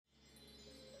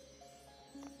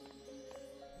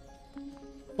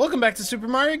Welcome back to Super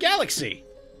Mario Galaxy!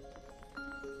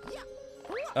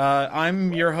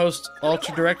 I'm your host,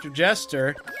 Ultra Director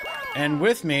Jester, and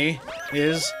with me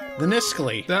is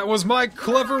TheNSCL. That was my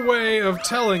clever way of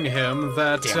telling him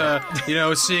that, you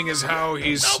know, seeing as how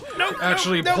he's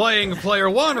actually playing Player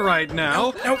 1 right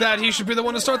now, that he should be the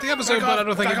one to start the episode, but I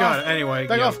don't think he got it. Anyway,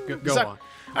 go on.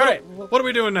 Alright. What are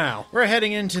we doing now? We're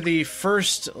heading into the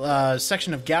first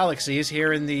section of galaxies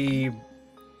here in the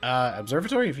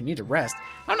observatory. If you need to rest.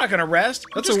 I'm not gonna rest.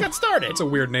 We just got started. That's a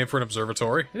weird name for an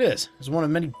observatory. It is. It's one of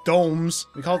many domes.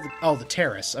 We call it the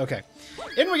terrace. Okay.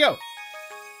 In we go.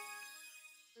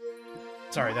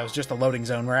 Sorry, that was just a loading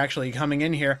zone. We're actually coming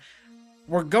in here.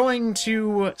 We're going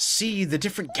to see the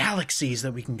different galaxies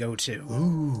that we can go to.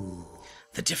 Ooh.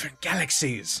 The different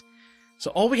galaxies.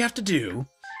 So all we have to do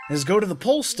is go to the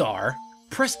pole star,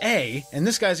 press A, and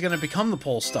this guy's gonna become the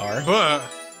pole star. But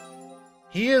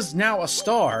he is now a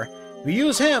star. We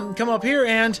use him, come up here,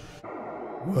 and...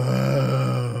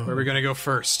 Whoa. Where are we gonna go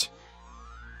first?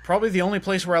 Probably the only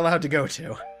place we're allowed to go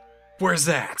to. Where's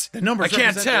that? The numbers I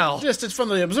can't tell. The distance from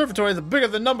the observatory. The bigger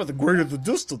the number, the greater the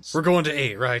distance. We're going to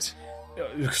 8, right?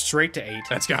 Straight to 8.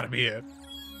 That's gotta be it.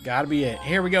 Gotta be it.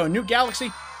 Here we go. New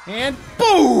galaxy, and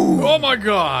boom! Oh my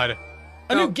god!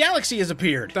 A new galaxy has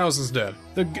appeared. Thousands dead.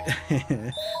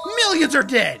 Millions are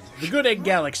dead! The Good Egg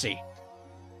Galaxy.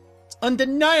 It's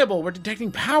undeniable. We're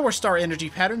detecting power star energy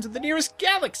patterns in the nearest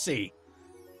galaxy.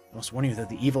 I must warn you that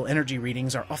the evil energy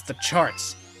readings are off the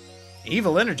charts.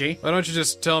 Evil energy? Why don't you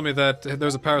just tell me that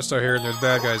there's a power star here and there's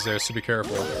bad guys there, so be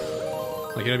careful.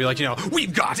 Like, you're gonna be like, you know,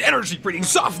 we've got energy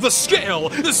readings off the scale!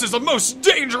 This is the most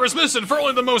dangerous mission for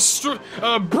only the most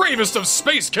bravest of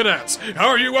space cadets!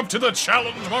 Are you up to the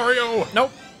challenge, Mario?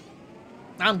 Nope.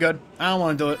 I'm good. I don't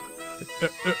want to do it.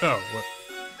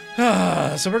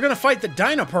 What? So we're gonna fight the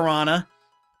Dino Piranha,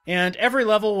 and every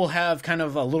level will have kind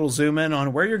of a little zoom in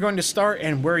on where you're going to start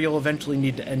and where you'll eventually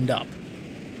need to end up.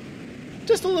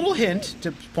 Just a little hint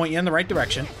to point you in the right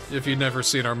direction. If you've never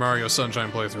seen our Mario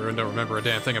Sunshine playthrough and don't remember a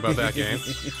damn thing about that game.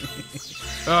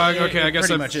 Okay, I guess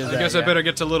I better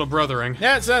get to little brothering.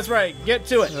 That's right. Get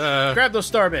to it. Grab those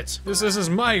star bits. This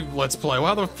is my Let's Play.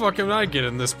 How the fuck did I get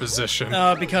in this position?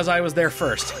 Because I was there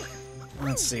first.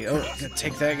 Let's see. Oh,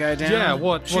 take that guy down. Yeah,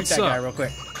 what's Shoot that up? guy real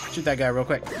quick. Shoot that guy real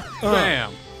quick.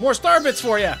 Bam. More star bits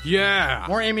for you. Yeah.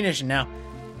 More ammunition now.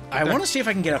 I want to see if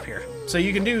I can get up here. So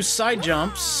you can do side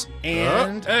jumps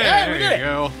and hey, we did there it. you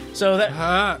go. So that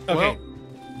okay.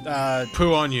 Well,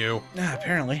 poo on you.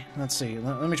 Apparently. Let's see.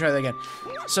 Let me try that again.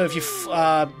 So if you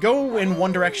go in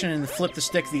one direction and flip the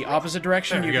stick the opposite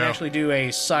direction, you can actually do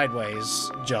a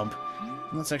sideways jump.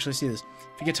 Let's actually see this.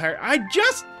 If you get tired, all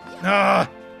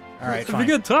right, fine. If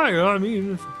you get tired, I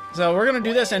mean. So we're gonna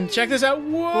do this and check this out.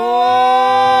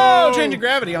 Whoa! Change of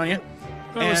gravity on you.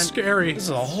 That was scary. This is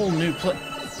a whole new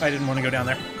I didn't want to go down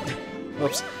there.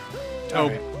 Whoops.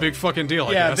 Oh, big fucking deal,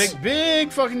 I guess. Yeah,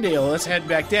 big fucking deal. Let's head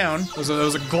back down. It was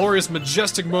a glorious,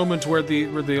 majestic moment where the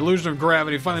illusion of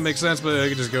gravity finally makes sense, but you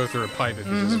can just go through a pipe if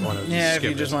you just want to. Yeah, skip if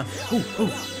you just want. Ooh,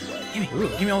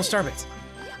 give me all the star bits.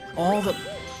 All the.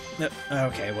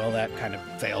 Okay, well that kind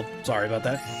of failed. Sorry about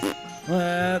that.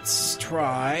 Let's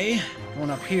try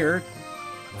one up here.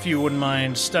 If you wouldn't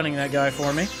mind stunning that guy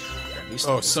for me.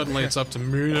 Oh, suddenly it's up to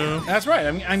me now? That's right.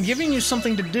 I'm giving you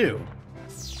something to do.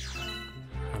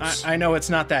 I know it's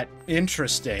not that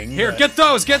interesting. Here, get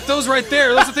those right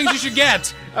there. Those are things you should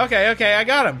get. Okay, I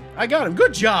got him.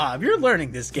 Good job. You're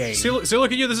learning this game. See,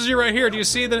 look at you. This is you right here. Do you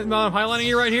see that I'm highlighting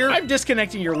you right here? I'm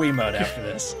disconnecting your Wiimote after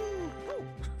this.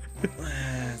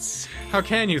 How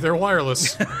can you? They're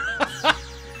wireless.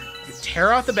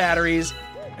 Tear out the batteries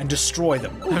and destroy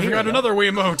them. I've got another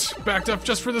Wiimote backed up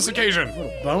just for this occasion. A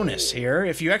little bonus here.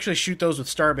 If you actually shoot those with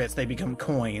star bits, they become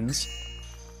coins.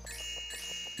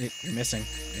 You're missing.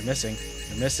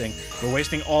 We're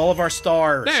wasting all of our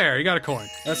stars. There, you got a coin.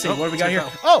 Let's see, what do we got here?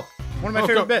 Oh! One of my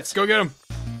favorite bits. Go get them.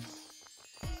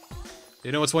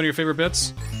 You know what's one of your favorite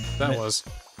bits? That was.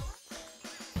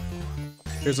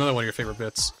 Here's another one of your favorite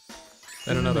bits.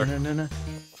 And another. No.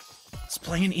 It's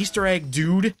playing an Easter egg,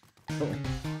 dude. Don't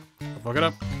fuck it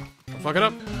up. I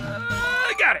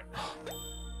got it.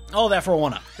 All that for a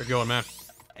 1-up. Good going, man.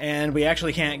 And we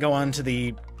actually can't go onto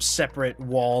the separate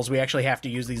walls. We actually have to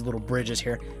use these little bridges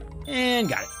here. And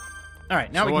got it.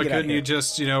 Alright, now we can get out of here. Why couldn't you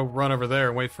just, you know, run over there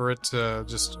and wait for it to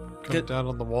just come down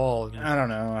on the wall? And... I don't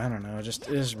know.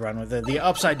 Just run with it. The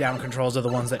upside-down controls are the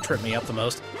ones that trip me up the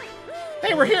most.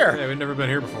 Hey, we're here! Yeah, we've never been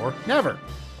here before. Never.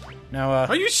 Now,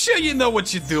 Are you sure you know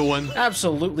what you're doing?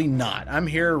 Absolutely not. I'm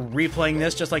here replaying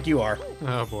this just like you are.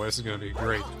 Oh boy, this is gonna be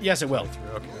great. Yes, it will.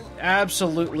 Okay.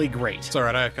 Absolutely great. It's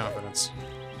alright, I have confidence.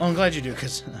 Oh, I'm glad you do,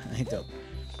 because I don't.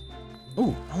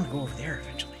 Ooh, I want to go over there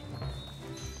eventually.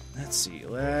 Let's see.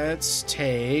 Let's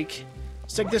take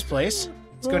this place.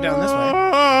 Let's go down this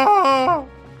way.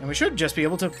 And we should just be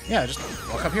able to, yeah, just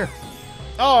walk up here.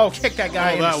 Oh, kick that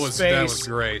guy in the space. That was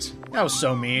great. That was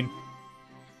so mean.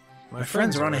 My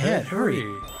friends are on ahead. Hurry.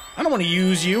 I don't want to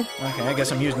use you. Okay, I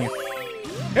guess I'm using you.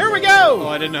 Here we go! Oh,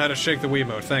 I didn't know how to shake the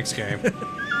Wiimote. Thanks, game.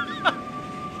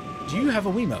 Do you have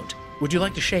a Wiimote? Would you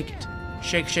like to shake it?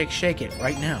 Shake, shake, shake it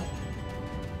right now.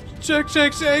 Shake,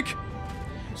 shake, shake.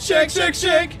 Shake, shake,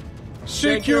 shake.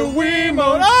 Shake your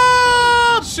Wiimote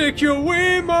up! Shake your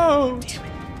Wiimote. Damn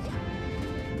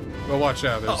it. Well, watch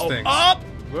out. There's things. Up!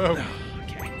 Whoa.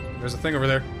 Okay. There's a thing over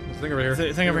there. There's a thing over here.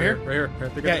 Thing over here? Right here.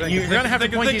 Yeah, you're gonna have to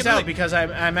point these out because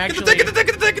I'm actually... Get the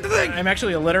thing! I'm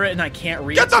actually illiterate and I can't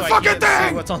read. Get the so fucking I can't thing!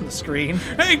 see what's on the screen.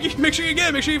 Hey, make sure you get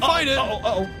it. Make sure you find it.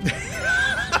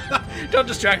 Don't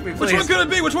distract me, please. Which one could it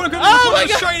be? Which one could it be? Oh my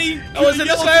God. Shiny. Oh, is it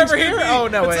this guy over here? Oh,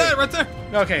 no, wait. That's it, right there.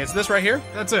 Okay, it's this right here?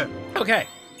 That's it. Okay.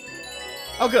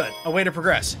 Oh, good. A way to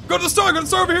progress. Go to the store. Go to the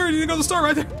store over here. You need to go to the store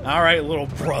right there. All right, little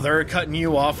brother. Cutting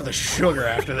you off with the sugar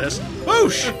after this.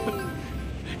 Whoosh!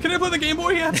 Can I play the Game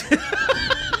Boy yet?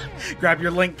 Grab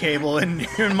your link cable and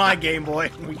my Game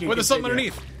Boy. Wait, there's something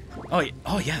underneath. Oh,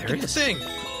 yeah, there it is. Thing.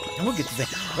 And we'll get the thing.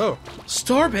 Oh.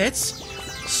 Star bits?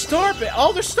 Star bit.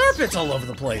 Oh, there's star bits all over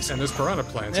the place. And there's piranha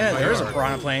plants. Yeah, there's a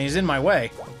piranha plant. He's in my way.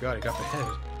 Oh, God, he got the head.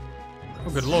 Oh,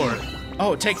 good lord.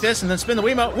 Oh, take this and then spin the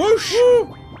Wiimote. Whoosh!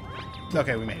 Woo!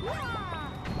 Okay, we made it.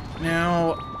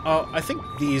 Now, I think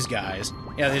these guys...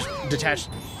 Yeah, they're just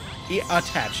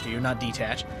attached to you, not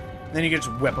detached. Then you can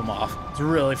just whip them off. It's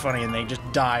really funny, and they just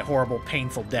die horrible,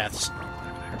 painful deaths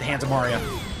at the hands of Mario.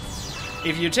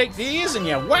 If you take these and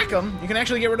you whack them, you can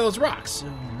actually get rid of those rocks.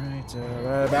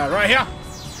 Right about right here.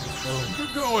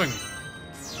 Good going.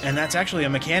 And that's actually a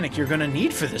mechanic you're going to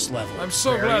need for this level. I'm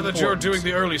so glad that you're doing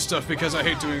the early stuff because I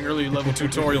hate doing early level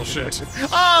tutorial shit.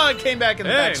 Oh, it came back in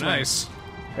the backswing. Nice.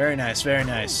 Very nice, very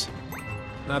nice.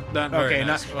 Not very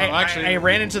nice. Not, well, actually, I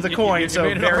ran into the coin, so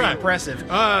very impressive.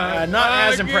 Not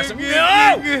as impressive.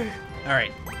 No! All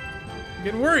right. I'm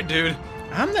getting worried, dude.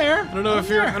 I'm there. I don't know if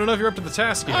you're up to the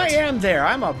task yet. I am there.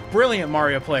 I'm a brilliant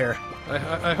Mario player.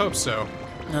 I hope so.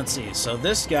 Let's see. So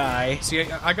this guy. See,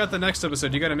 I got the next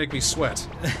episode. You got to make me sweat.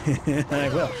 I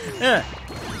will.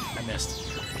 I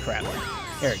missed. Crap.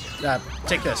 Here,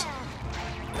 take this.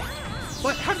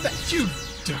 What? How did that? You.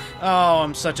 Oh,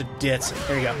 I'm such a ditz.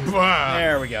 There you go. Bah.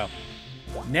 There we go.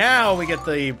 Now we get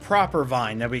the proper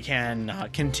vine that we can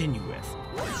continue with.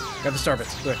 Got the star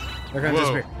bits. Good. They're going to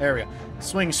disappear. There we go.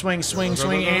 Swing, swing, swing,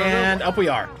 swing, and up we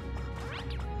are.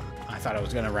 I thought I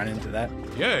was going to run into that.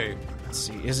 Yay. Let's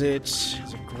see. Is it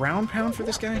ground pound for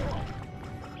this guy?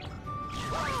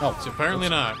 Oh. It's apparently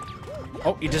not.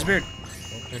 Oh, he disappeared.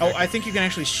 Oh, I think you can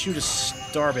actually shoot a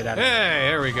star bit at him. Hey,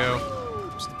 there we go.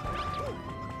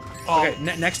 Okay,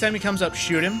 next time he comes up,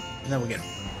 shoot him, and then we'll get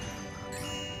him.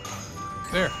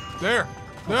 There.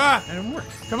 Ah! That didn't work.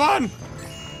 Come on!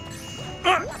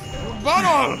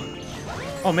 Bottle!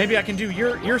 Oh, maybe I can do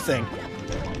your thing.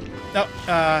 Oh,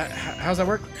 how's that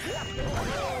work?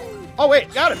 Oh,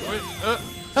 wait, got him! Wait,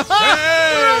 Look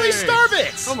at all these star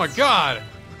bits! Oh my god!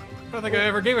 I don't think I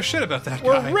ever gave a shit about that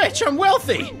We're guy. rich, I'm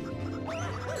wealthy!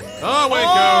 Oh, away it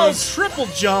goes! Triple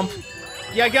jump!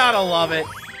 You gotta love it.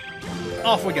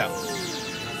 Off we go.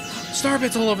 Star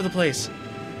bits all over the place.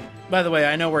 By the way,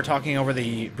 I know we're talking over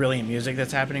the brilliant music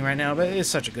that's happening right now, but it's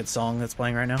such a good song that's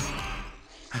playing right now.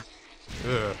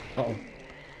 Uh-oh.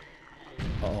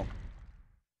 Uh-oh.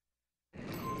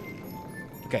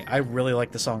 Okay, I really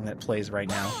like the song that plays right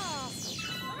now.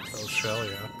 Oh, shell,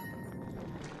 yeah.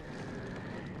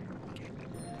 Okay.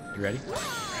 You ready? Ready.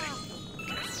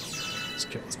 Okay. Let's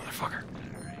kill this motherfucker.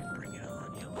 Alright, bring it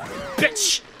on, you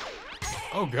bitch!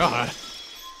 Oh, God.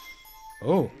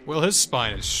 Oh. Well, his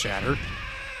spine is shattered.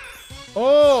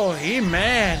 Oh, he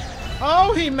mad.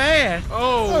 Oh, he mad.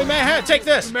 Oh, he mad. Take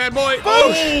this. Mad boy.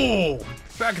 Boosh! Oh!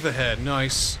 Back of the head.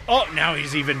 Nice. Oh, now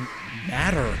he's even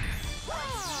madder.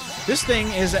 This thing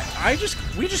is...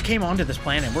 We just came onto this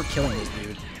planet and we're killing this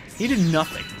dude. He did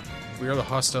nothing. We are the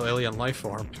hostile alien life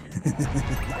form.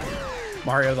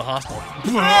 Mario the hostile.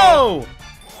 Oh!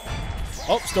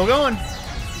 Oh, still going.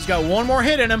 He's got one more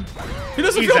hit in him. He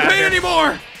doesn't feel pain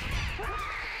anymore!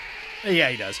 Yeah,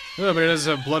 he does. Yeah, but he does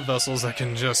have blood vessels that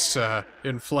can just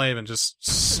inflame and just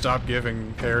stop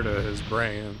giving care to his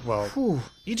brain. Well, whew,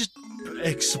 he just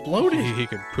exploded. He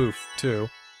could poof, too.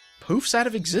 Poofs out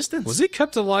of existence. Was he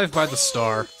kept alive by the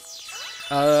star?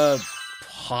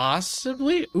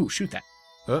 Possibly? Ooh, shoot that.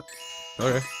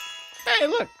 Okay. Hey,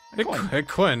 look! Hey,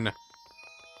 Quinn.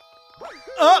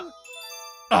 Oh,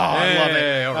 Hey, I love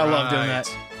it. all I love doing that.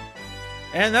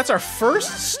 And that's our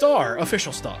first star,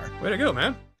 official star. Way to go,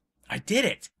 man. I did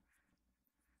it.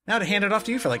 Now to hand it off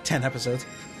to you for like 10 episodes.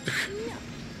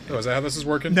 Oh, is that how this is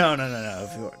working? No.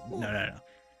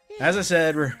 As I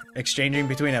said, we're exchanging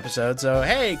between episodes, so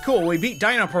hey, cool, we beat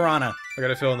Dino Piranha. I got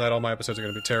a feeling that all my episodes are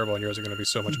going to be terrible and yours are going to be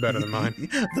so much better than mine.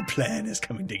 The plan is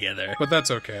coming together. But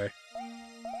that's okay.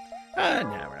 No,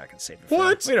 we're not going to save it.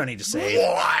 What? We don't need to save.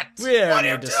 What? We don't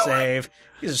need to save.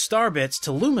 These are star bits.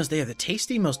 To Lumas, they are the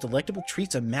tasty, most delectable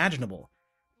treats imaginable.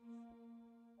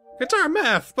 It's our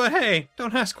math, but hey,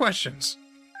 don't ask questions.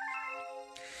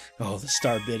 Oh, the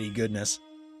star bitty goodness.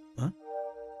 Huh?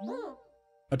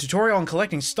 A tutorial on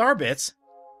collecting star bits.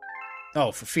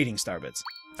 Oh, for feeding star bits.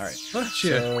 Alright. So,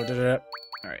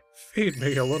 alright. Feed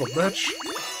me, a little bitch.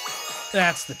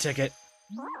 That's the ticket.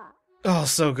 Oh,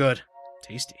 so good.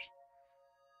 Tasty.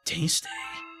 Tasty.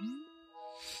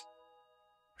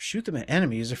 Shoot them at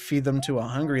enemies or feed them to a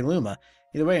hungry Luma.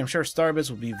 Either way, I'm sure Starbits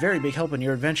will be a very big help in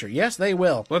your adventure. Yes, they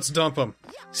will. Let's dump them.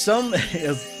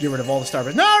 Get rid of all the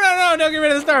Starbits. No, don't get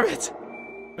rid of the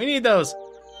Starbits. We need those.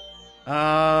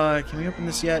 Can we open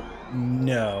this yet?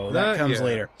 No, that comes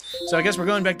later. So I guess we're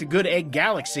going back to Good Egg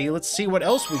Galaxy. Let's see what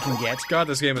else we can get. God,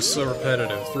 this game is so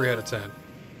repetitive. 3 out of 10.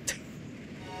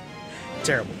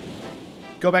 Terrible.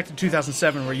 Go back to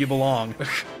 2007 where you belong.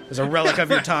 As a relic of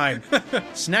your time.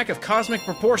 Snack of cosmic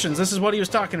proportions. This is what he was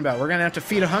talking about. We're going to have to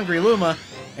feed a hungry Luma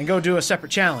and go do a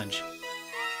separate challenge.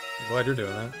 I'm glad you're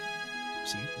doing that.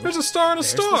 See? There's a star and a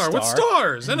star. What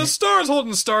stars? And a star's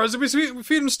holding stars. If we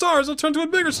feed him stars, they'll turn to a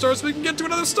bigger star so we can get to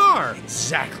another star.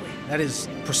 Exactly. That is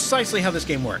precisely how this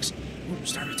game works. Ooh,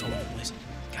 starbits all over the place.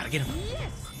 Gotta get them.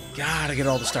 Gotta get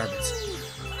all the starbits.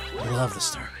 I love the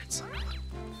starbits.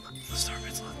 The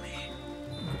starbits love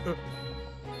me.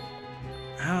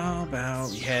 How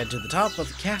about we head to the top of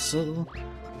the castle?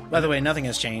 By the way, nothing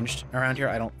has changed around here,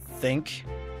 I don't think.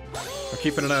 I'm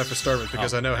keeping an eye out for starbits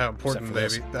because I know how important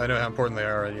they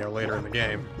are, later in the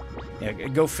game. Yeah,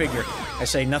 go figure. I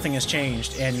say nothing has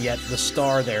changed, and yet the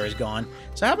star there is gone.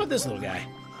 So how about this little guy?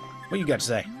 What you got to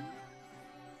say?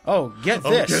 Oh, get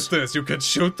this. Oh, get this. You can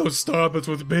shoot those starbits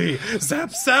with me.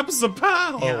 Zap, zap,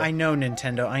 zapow. Yeah, I know,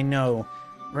 Nintendo. I know.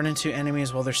 Run into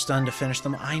enemies while they're stunned to finish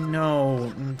them. I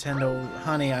know, Nintendo.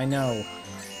 Honey, I know.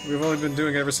 We've only been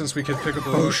doing it ever since we could pick up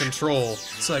the remote control.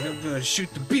 It's like, I'm gonna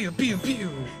shoot the pew, pew,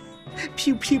 pew.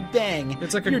 Pew, pew, bang.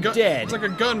 It's like You're dead. It's like a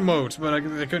gun mote, but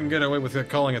they couldn't get away with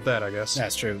calling it that, I guess.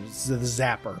 That's true. It's the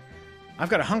zapper. I've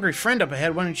got a hungry friend up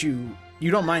ahead. Why don't you...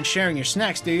 You don't mind sharing your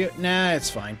snacks, do you? Nah, it's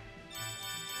fine.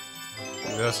 He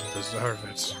doesn't deserve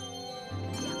it.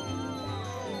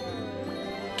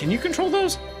 Can you control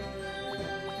those?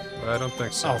 I don't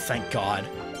think so. Oh, thank God.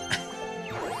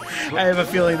 I have a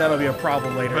feeling that'll be a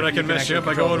problem later. But I can mess you up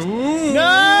by going, ooh!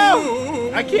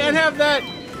 No! I can't have that!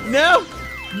 No!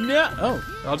 No!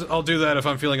 Oh. I'll do that if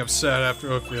I'm feeling upset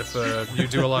after if you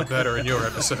do a lot better in your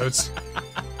episodes.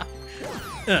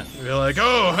 You're like,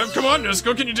 oh, come on,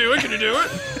 Nisco, can you do it? Can you do it?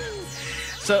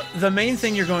 So the main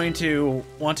thing you're going to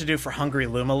want to do for Hungry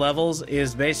Luma levels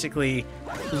is basically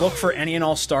look for any and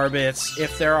all star bits.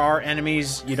 If there are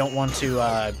enemies, you don't want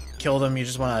to kill them. You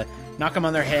just want to knock them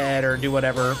on their head or do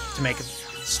whatever to make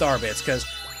star bits. Because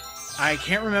I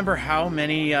can't remember how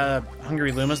many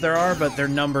Hungry Lumas there are, but their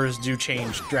numbers do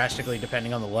change drastically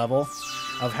depending on the level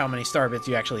of how many star bits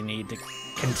you actually need to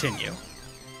continue.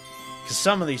 Because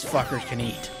some of these fuckers can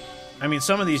eat. I mean,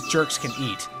 some of these jerks can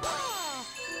eat.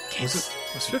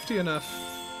 Was 50 enough?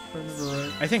 If I remember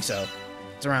right. I think so.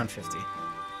 It's around 50.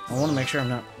 I want to make sure I'm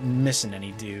not missing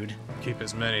any, dude. Keep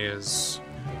as many as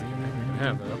you can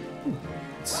have, though.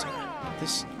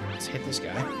 Let's hit this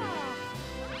guy.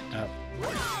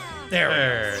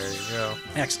 There you go.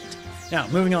 Excellent. Now,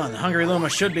 moving on. The Hungry Luma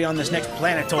should be on this next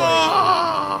planetoid.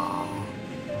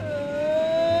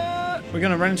 We're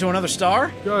gonna run into another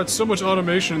star? God, so much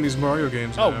automation in these Mario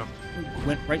games now. We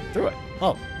went right through it.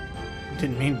 Oh.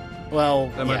 Didn't mean...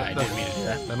 Well, I didn't mean to do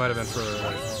that. That might have been for the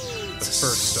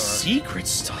first star. Secret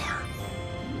star.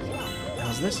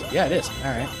 How's this? Yeah, it is.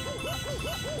 Alright.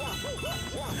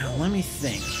 Now, let me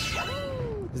think.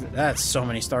 That's so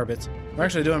many star bits. We're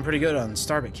actually doing pretty good on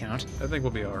star bit count. I think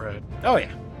we'll be alright. Oh,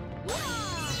 yeah.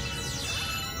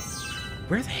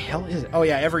 Where the hell is it? Oh,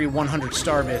 yeah, every 100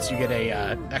 star bits you get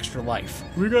a extra life.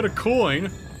 We got a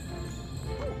coin.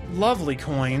 Lovely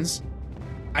coins.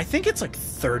 I think it's like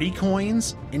 30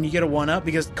 coins, and you get a 1-up,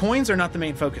 because coins are not the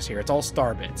main focus here. It's all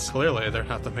star bits. Clearly, they're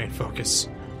not the main focus.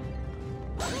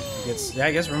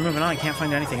 I guess we're moving on. I can't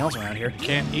find anything else around here.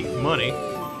 Can't eat money.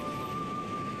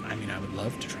 I mean, I would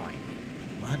love to try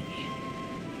money.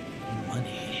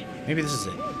 Money. Maybe this is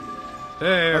it.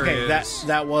 There Okay, it is.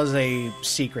 that was a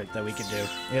secret that we could do.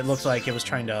 It looked like it was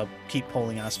trying to keep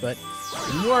pulling us, but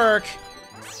didn't work.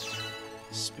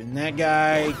 Spin that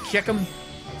guy, kick him.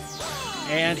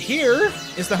 And here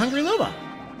is the Hungry Luma.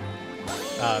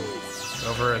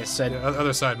 Over I at said- the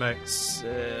other side, mate.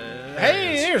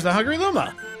 Hey, here's the Hungry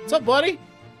Luma. What's up, buddy?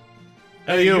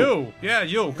 Hey, you! Yeah,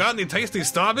 you! Got any tasty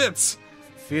star bits?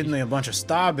 Feeding me a bunch of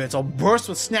star bits. I'll burst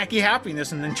with snacky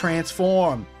happiness and then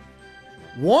transform.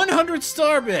 100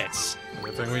 star bits.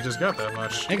 Good thing we just got that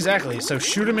much. Exactly. So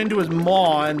shoot him into his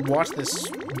maw and watch this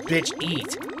bitch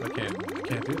eat. I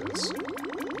can't do this.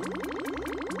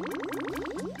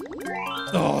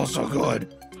 Oh, so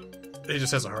good. He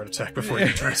just has a heart attack before he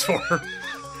can transform.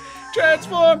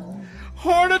 Transform!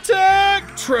 Heart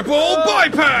attack! Triple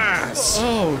bypass!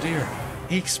 Oh dear.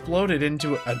 He exploded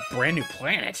into a brand new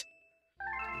planet.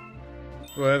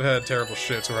 Well, I've had terrible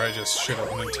shits where I just shit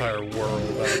up an entire world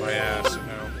out of my ass, you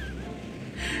know.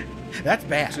 That's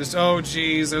bad. Just, oh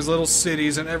geez, there's little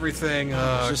cities and everything.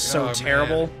 It's just so God,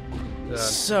 terrible. man.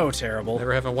 So terrible.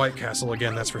 Never have a White Castle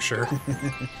again, that's for sure.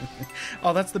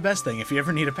 Oh, that's the best thing. If you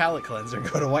ever need a palate cleanser,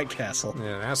 go to White Castle.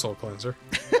 Yeah, an asshole cleanser.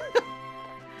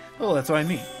 Oh, that's what I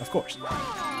mean. Of course.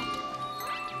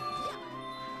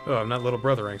 Oh, I'm not little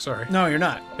brothering, sorry. No, you're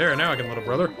not. There, now I can little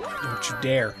brother. Don't you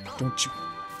dare. Don't you.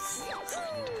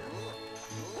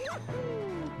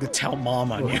 To tell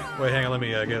mom on you. Wait, hang on, let me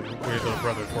get weird little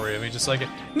brother for you. Let me just like it.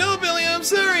 No, Billy, I'm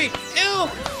sorry! Ew!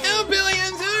 Ew, Billy,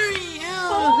 I'm sorry! Ew!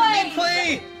 Let me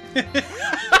play!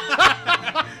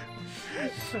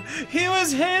 He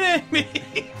was hitting me!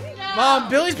 Mom,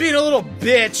 Billy's being a little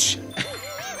bitch.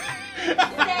 You're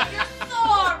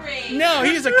sorry. No,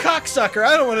 he's a cocksucker.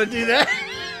 I don't want to do that.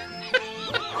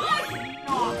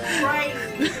 Oh, right.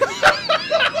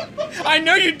 I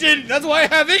know you didn't. That's why I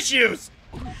have issues.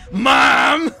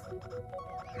 Mom!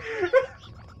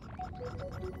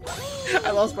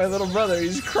 I lost my little brother.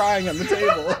 He's crying on the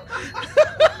table.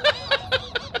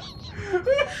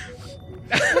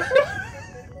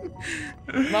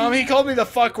 Mom, he called me the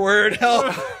fuck word. Help.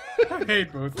 I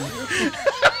hate both of you.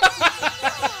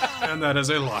 And that is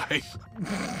a lie.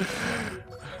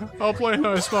 I'll play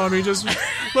nice, Mommy. Just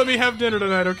let me have dinner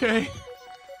tonight, okay?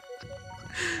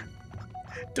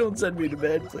 Don't send me to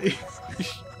bed, please.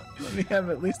 Let me have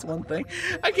at least one thing.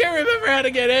 I can't remember how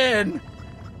to get in.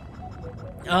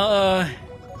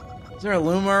 Is there a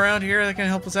Luma around here that can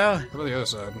help us out? What about the other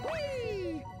side?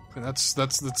 And that's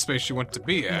the space you want to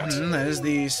be at. That is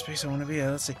the space I want to be at.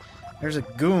 Let's see. There's a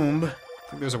Goomb. I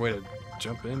think there's a way to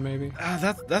jump in, maybe.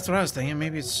 That's what I was thinking.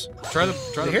 Maybe it's Try the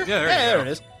here. yeah, There you go. it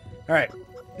is. All right,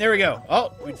 there we go.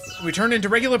 Oh, we turned into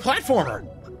regular platformer.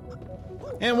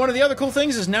 And one of the other cool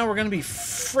things is now we're going to be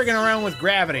frigging around with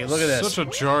gravity. Look at this. Such a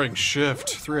jarring shift.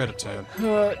 3 out of 10.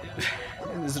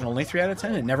 Is it only 3 out of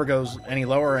 10? It never goes any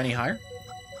lower or any higher?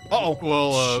 Uh-oh.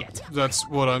 Well, Shit. that's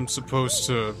what I'm supposed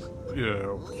to, you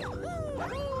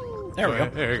know. There we go.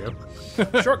 There you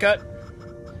go. Shortcut.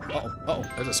 Uh-oh.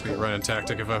 That's a speedrunning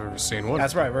tactic if I've ever seen one.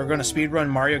 That's right. We're going to speedrun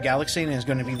Mario Galaxy, and it's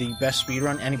going to be the best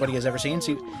speedrun anybody has ever seen.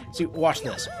 See, watch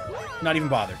this. Not even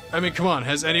bothered. I mean, come on.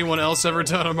 Has anyone else ever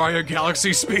done a Mario Galaxy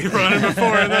speedrun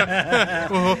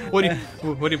before? Well,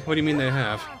 what do you mean they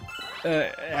have?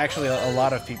 Actually, a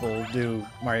lot of people do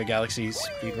Mario Galaxy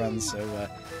speedruns, so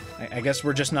I guess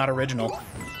we're just not original.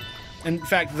 In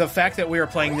fact, the fact that we are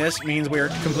playing this means we are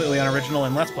completely unoriginal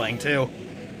in Let's Playing, too.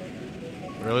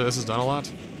 Really? This has done a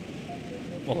lot?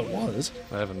 Well, it was.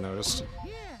 I haven't noticed.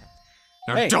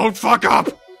 Now, Hey. don't fuck up!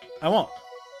 I won't.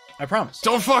 I promise.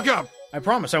 Don't fuck up! I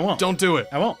promise I won't. Don't do it.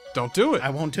 I won't. Don't do it. I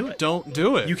won't do it. Don't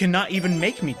do it. You cannot even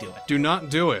make me do it. do not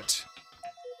do it.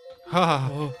 Ha!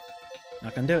 Oh,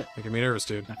 not gonna do it. Making me nervous,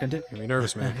 dude. Not gonna do it. Making me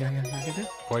nervous, man. Not gonna do it.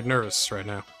 Quite nervous right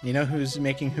now. You know who's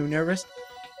making who nervous?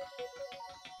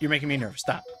 You're making me nervous.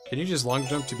 Stop. Can you just long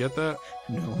jump to get that?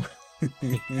 No.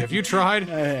 Have you tried?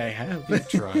 I have. You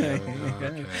tried.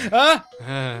 Okay. Ah!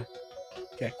 Ah.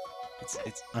 Okay.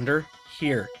 It's under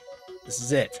here. This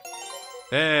is it.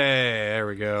 Hey, there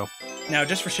we go. Now,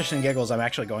 just for shits and giggles, I'm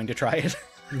actually going to try it.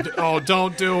 Oh,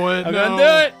 don't do it. I'm no. gonna do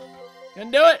it.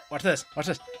 Gonna do it. Watch this. Watch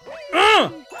this.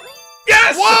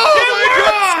 Yes! Whoa,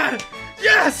 my God!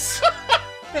 Yes!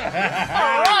 All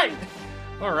right.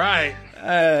 All right.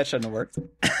 That shouldn't have worked,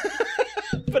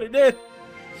 but it did.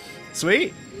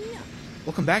 Sweet.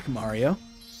 Welcome back, Mario.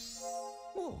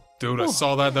 Dude, I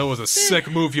saw that. That was a sick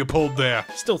move you pulled there.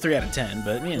 Still 3 out of 10,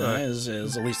 but you know, Right. it was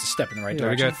at least a step in the right Yeah,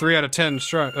 we direction. got 3 out of 10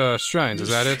 shrines. Is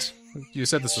that it? You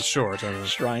said this was short. I mean,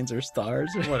 Shrines or stars?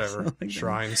 Or whatever. something.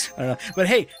 Shrines. I don't know. But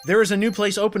hey, there is a new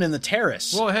place open in the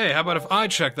terrace. Well, hey, how about if I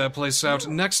check that place out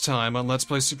next time on Let's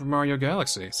Play Super Mario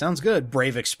Galaxy? Sounds good,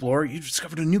 brave explorer. You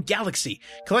discovered a new galaxy.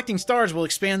 Collecting stars will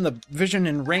expand the vision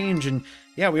and range, and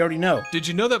yeah, we already know. Did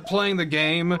you know that playing the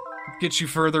game gets you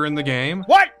further in the game?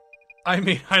 What? I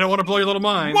mean, I don't want to blow your little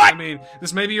mind. What? I mean,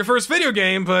 this may be your first video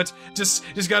game, but just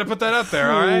gotta put that out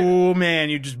there, alright? Oh man,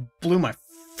 you just blew my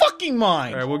fucking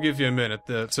mind. Alright, we'll give you a minute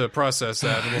to process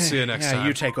that, and we'll see you next time. Yeah,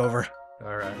 you take over.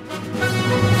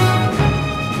 Alright.